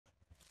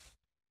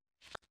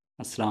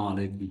Assalamu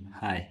alaikum.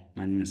 Hi,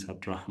 my name is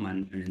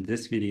Abdurrahman, and in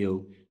this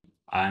video,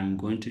 I'm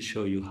going to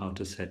show you how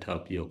to set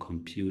up your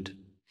computer.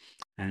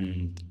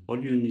 And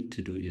all you need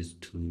to do is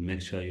to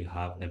make sure you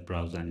have a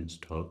browser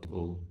installed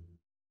or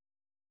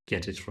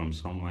get it from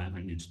somewhere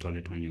and install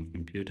it on your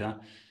computer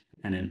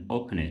and then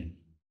open it.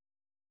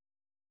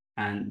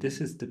 And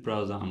this is the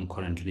browser I'm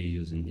currently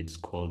using. It's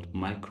called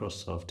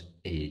Microsoft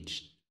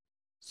Edge.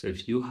 So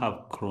if you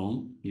have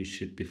Chrome, you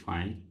should be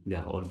fine.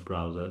 They're all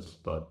browsers,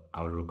 but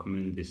I would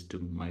recommend this to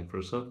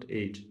Microsoft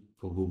Edge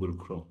for Google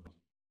Chrome.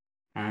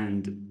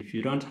 And if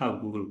you don't have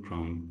Google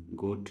Chrome,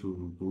 go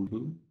to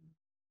Google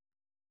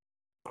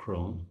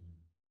Chrome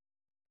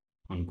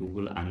on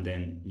Google, and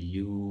then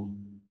you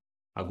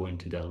are going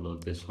to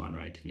download this one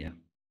right here.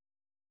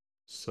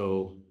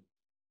 So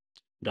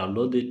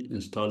download it,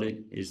 install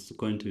it. It's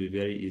going to be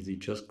very easy.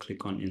 Just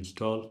click on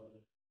install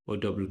or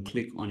double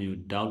click on your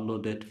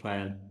downloaded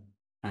file,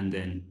 and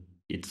then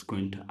it's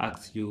going to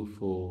ask you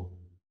for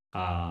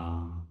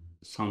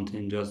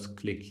something. Just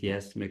click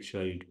yes. Make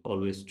sure you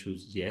always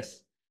choose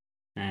yes.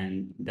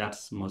 And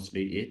that's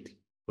mostly it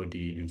for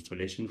the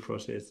installation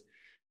process.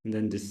 And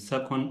then the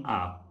second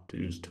app to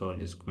install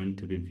is going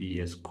to be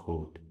VS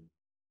Code.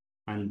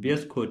 And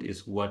VS Code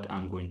is what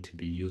I'm going to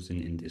be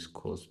using in this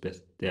course. But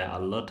there are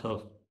a lot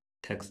of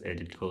text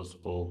editors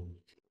or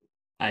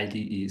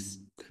IDEs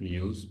you can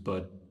use,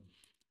 but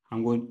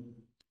I'm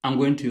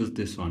going to use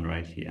this one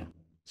right here.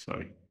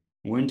 Sorry.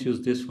 I'm going to use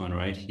this one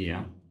right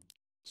here.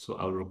 So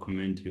I'll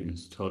recommend you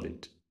install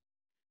it.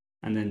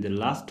 And then the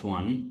last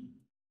one,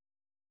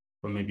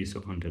 or maybe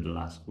second to the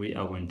last, we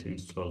are going to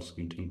install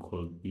something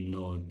called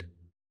Node.js.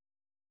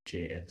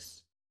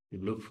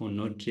 You look for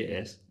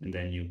Node.js and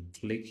then you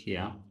click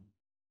here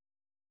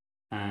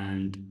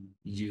and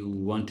you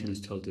want to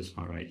install this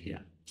one right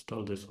here.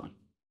 Install this one.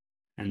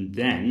 And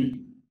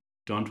then,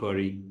 don't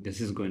worry, this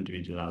is going to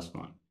be the last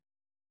one.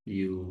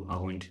 You are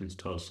going to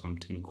install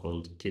something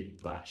called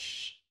Git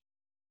Bash.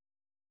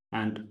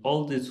 And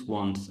all these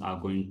ones are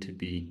going to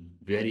be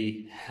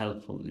very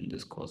helpful in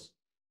this course.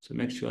 So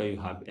make sure you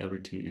have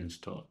everything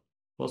installed.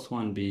 First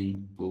one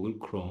being Google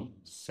Chrome.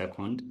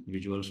 Second,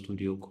 Visual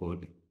Studio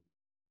Code.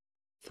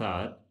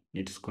 Third,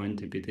 it's going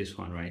to be this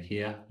one right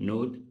here,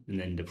 Node. And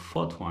then the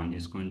fourth one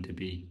is going to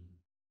be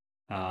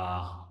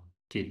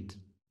Git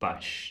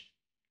Bash.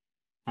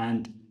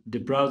 And the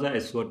browser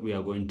is what we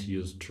are going to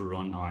use to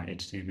run our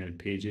HTML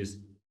pages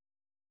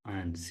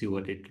and see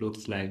what it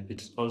looks like.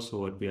 It's also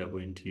what we are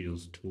going to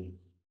use to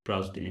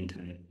browse the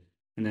internet.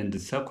 And then the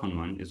second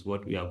one is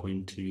what we are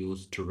going to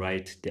use to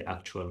write the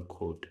actual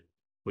code,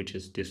 which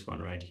is this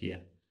one right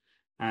here.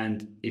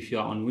 And if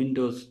you're on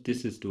Windows,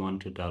 this is the one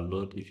to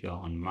download. If you're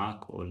on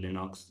Mac or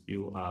Linux,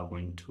 you are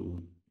going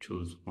to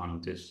choose one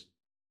of this.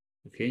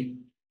 Okay.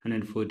 And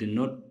then for the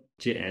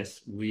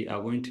Node.js, we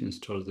are going to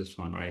install this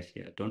one right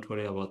here. Don't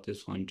worry about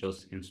this one,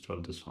 just install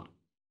this one.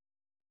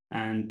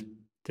 And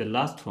the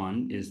last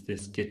one is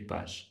this Git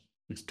Bash.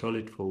 Install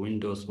it for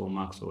Windows or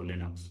Mac or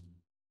Linux.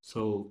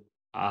 So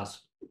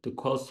as the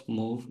course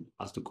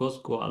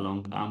go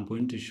along, I'm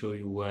going to show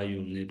you where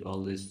you need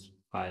all these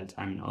files,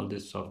 all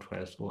these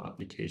softwares or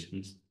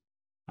applications.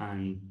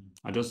 And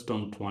I just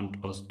don't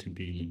want us to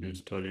be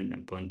installing a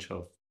bunch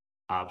of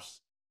apps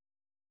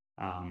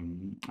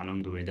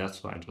along the way.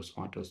 That's why I just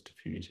want us to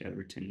finish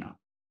everything now.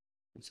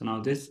 So now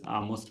these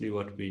are mostly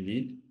what we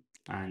need.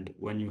 And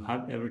when you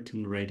have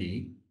everything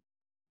ready,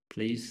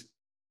 please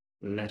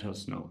let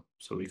us know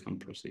so we can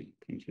proceed.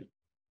 Thank you.